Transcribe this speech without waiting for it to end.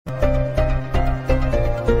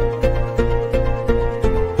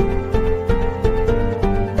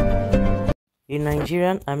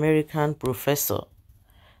Nigerian-American professor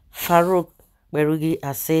Kperogi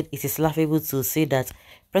has said it is laughable to say that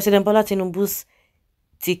President Bola Tinubu's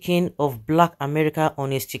ticking of Black America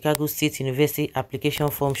on his Chicago State University application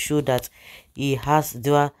form showed that he has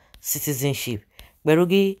dual citizenship.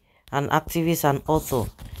 Kperogi, an activist and author,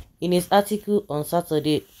 in his article on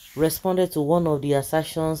Saturday, responded to one of the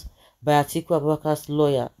assertions by Atiku Abubakar's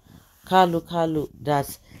lawyer, Kalu,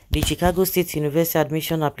 that the Chicago State University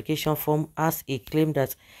admission application form has a claim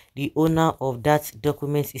that the owner of that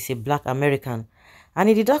document is a Black American. And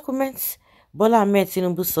in the document Bola Ahmed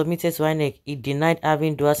Tinubu submitted to INEC, he denied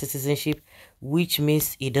having dual citizenship, which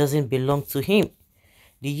means it doesn't belong to him.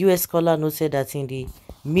 The US scholar noted that in the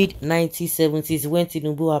mid-1970s, when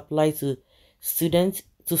Tinubu applied to students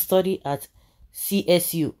to study at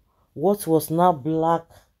CSU, what was now Black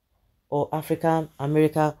or African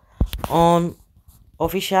America on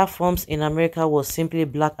official forms in America was simply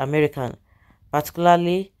Black American,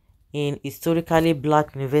 particularly in historically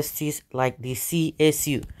Black universities like the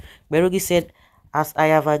CSU. Kperogi said, "As I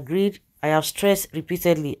have agreed, I have stressed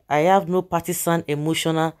repeatedly, I have no partisan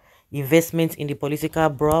emotional investment in the political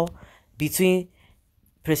brawl between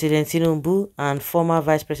President Tinubu and former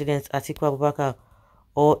Vice President Atiku Abubakar,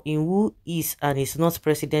 or in who is and is not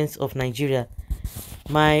President of Nigeria.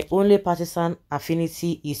 My only partisan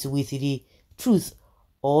affinity is with the truth,"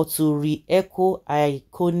 or to re-echo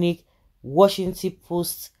iconic Washington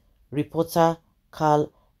Post reporter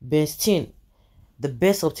Carl Bernstein, the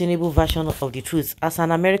best obtainable version of the truth. As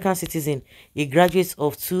an American citizen, a graduate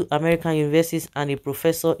of 2 American universities and a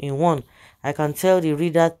professor in one, I can tell the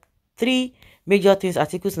reader 3 major things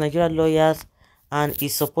Atiku's Nigerian lawyers and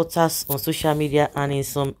his supporters on social media and in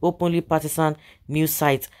some openly partisan news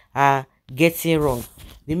sites are getting wrong.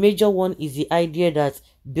 The major one is the idea that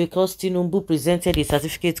because Tinubu presented a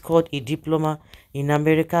certificate called a diploma in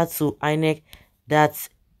America to INEC, that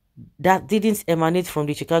didn't emanate from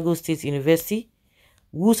the Chicago State University,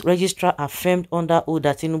 whose registrar affirmed under oath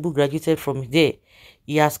that Tinubu graduated from there.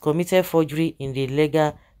 He has committed forgery in the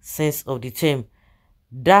legal sense of the term.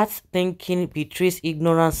 That thinking betrays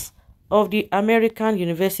ignorance of the American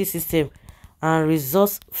university system and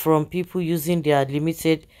results from people using their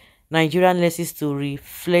limited Nigerian lenses to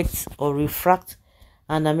reflect or refract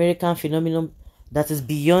an American phenomenon that is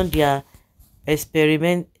beyond their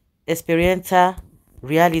experiential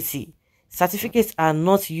reality. Certificates are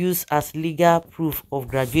not used as legal proof of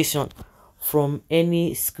graduation from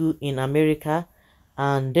any school in America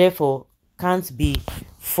and therefore can't be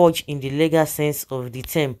forged in the legal sense of the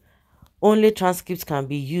term. Only transcripts can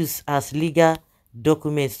be used as legal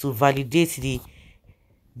documents to validate the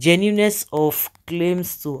genuineness of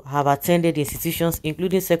claims to have attended institutions,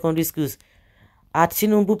 including secondary schools.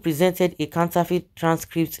 Tinubu presented a counterfeit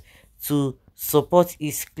transcript to support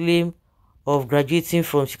his claim of graduating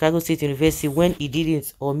from Chicago State University when he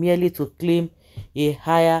didn't, or merely to claim a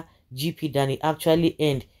higher GP than he actually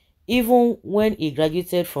earned. Even when he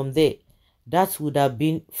graduated from there, that would have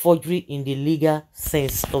been forgery in the legal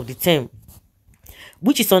sense of the term,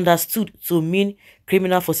 which is understood to mean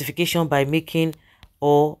criminal falsification by making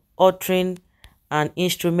or altering an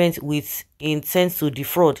instrument with intent to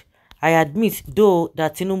defraud. I admit, though,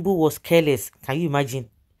 that Tinubu was careless. Can you imagine?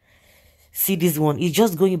 See this one, he's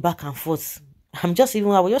just going back and forth. I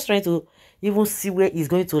was just trying to even see where he's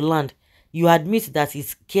going to land. You admit that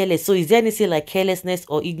he's careless. So is there anything like carelessness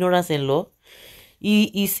or ignorance in law?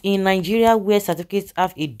 He is in Nigeria, where certificates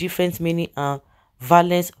have a different meaning and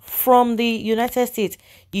valence from the United States.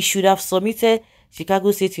 He should have submitted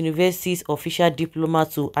Chicago State University's official diploma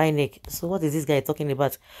to INEC. So what is this guy talking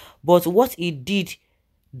about? But what he did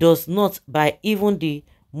does not, by even the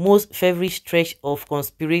most feverish stretch of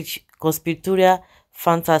conspiratorial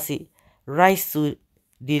fantasy, rise to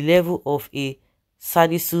the level of a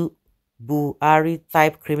Sadisu Buhari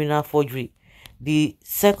type criminal forgery. The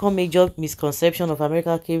second major misconception of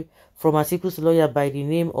America came from Atiku's lawyer by the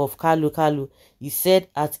name of Kalu. He said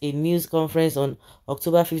at a news conference on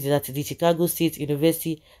October 5th that the Chicago State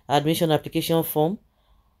University admission application form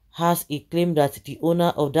has a claim that the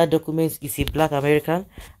owner of that document is a Black American,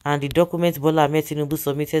 and the document Bola Ahmed Tinubu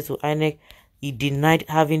submitted to INEC, he denied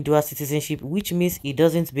having dual citizenship, which means it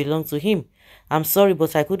doesn't belong to him. I'm sorry,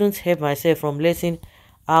 but I couldn't help myself from letting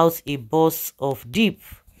out a burst of deep,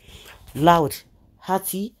 loud,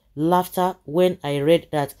 hearty laughter when I read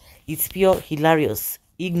that. It's pure hilarious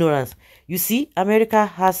ignorance. You see, America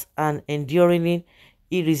has an enduring,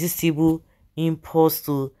 irresistible impulse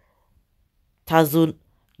to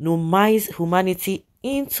taxonomize humanity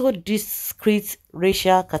into discrete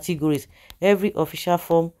racial categories. Every official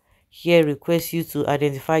form here requests you to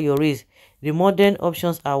identify your race. The modern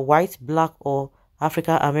options are white, black, or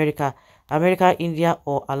Africa, America, America, India,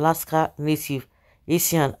 or Alaska native,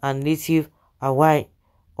 Asian and native, Hawaii,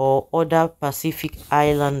 or other Pacific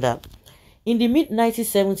Islander. In the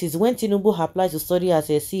mid-1970s, when Tinubu applied to study at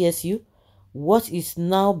a CSU, what is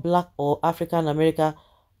now Black or African America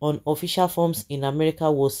on official forms in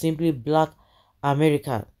America was simply Black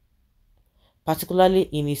American, particularly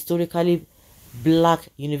in historically Black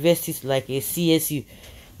universities like a CSU.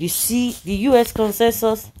 The U.S.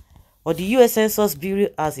 consensus or the U.S. Census Bureau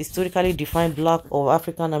has historically defined Black or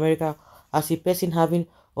African America as a person having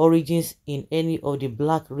origins in any of the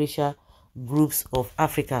Black racial groups of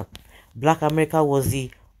Africa. Black America was the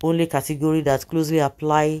only category that closely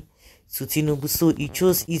applied to Tinubu, so he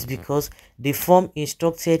chose it because the form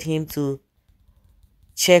instructed him to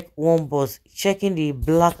check one box. Checking the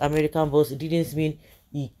Black American box didn't mean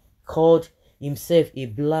he called himself a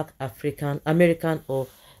Black African American or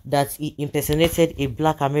that he impersonated a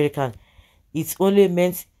Black American. It only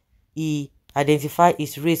meant he identified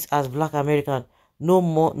his race as Black American, no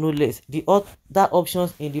more, no less. The other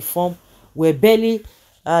options in the form were barely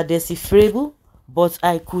decipherable, but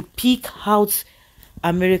I could pick out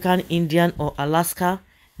American Indian or Alaska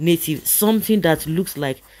native, something that looks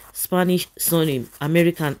like Spanish surname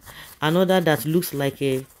American, another that looks like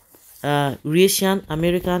a Russian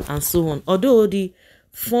American, and so on. Although the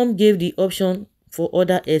form gave the option for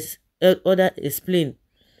other explain,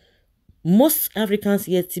 most Africans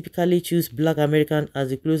here typically choose Black American as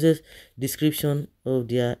the closest description of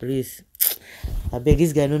their race. I beg,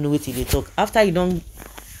 this guy don't know what he talk. After he don't,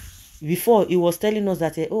 before he was telling us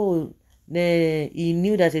that he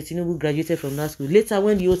knew that Tinubu graduated from that school. Later,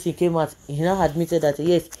 when the whole thing came out, he now admitted that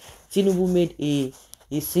yes, Tinubu made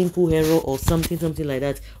a simple error or something like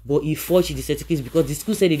that, but he forged the certificates because the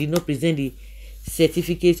school said they did not present the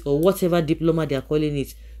certificate or whatever diploma they are calling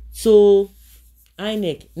it. So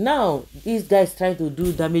INEC, now these guys trying to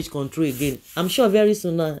do damage control again. I'm sure very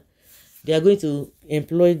soon now they are going to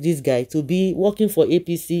employ this guy to be working for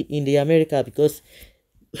APC in the America, because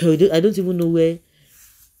I don't even know where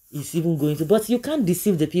he's even going to. But you can't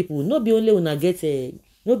deceive the people. Not be only when I get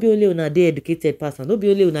not be only when I dey educated person, not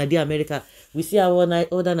be only when I dey America. We see our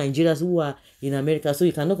other Nigerians who are in America, so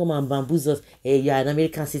you cannot come and bamboozle us. You are an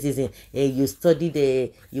American citizen. You studied,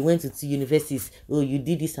 you went to universities. Oh, you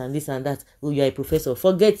did this and this and that. Oh, you are a professor.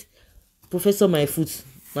 Forget Professor My Foot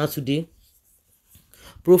now today.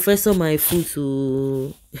 Professor My Foot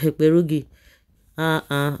to Kperogi.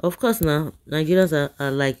 Of course now Nigerians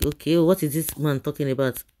are like, okay, what is this man talking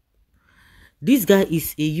about? This guy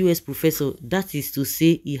is a US professor. That is to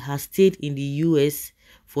say, he has stayed in the US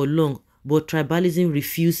for long, but tribalism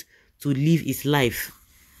refused to live his life.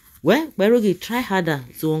 Well, Kperogi, try harder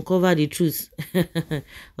to uncover the truth.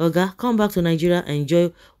 Oga, come back to Nigeria and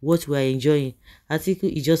enjoy what we are enjoying.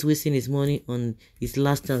 Atiku is just wasting his money on his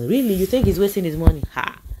last chance. Really? You think he's wasting his money?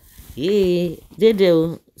 Ha! Yeah,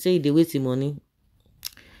 they say they wasting money.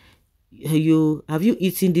 Have you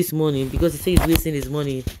eaten this morning? Because he says he's wasting his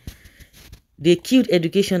money. They killed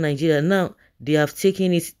Education Nigeria. Now they have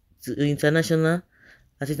taken it to international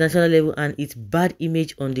level, and its bad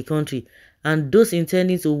image on the country. And those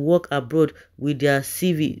intending to work abroad with their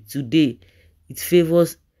CV today, it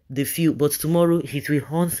favors the few, but tomorrow it will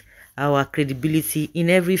haunt our credibility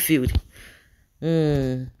in every field.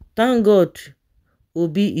 Thank God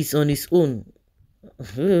Obi is on his own.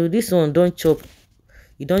 This one don't chop.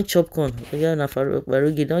 You don't chop corn.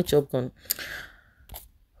 Kperogi don't chop corn.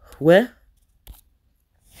 Well,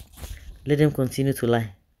 let them continue to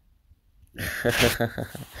lie.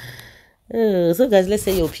 So guys, let's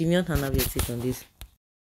say your opinion and have your take on this.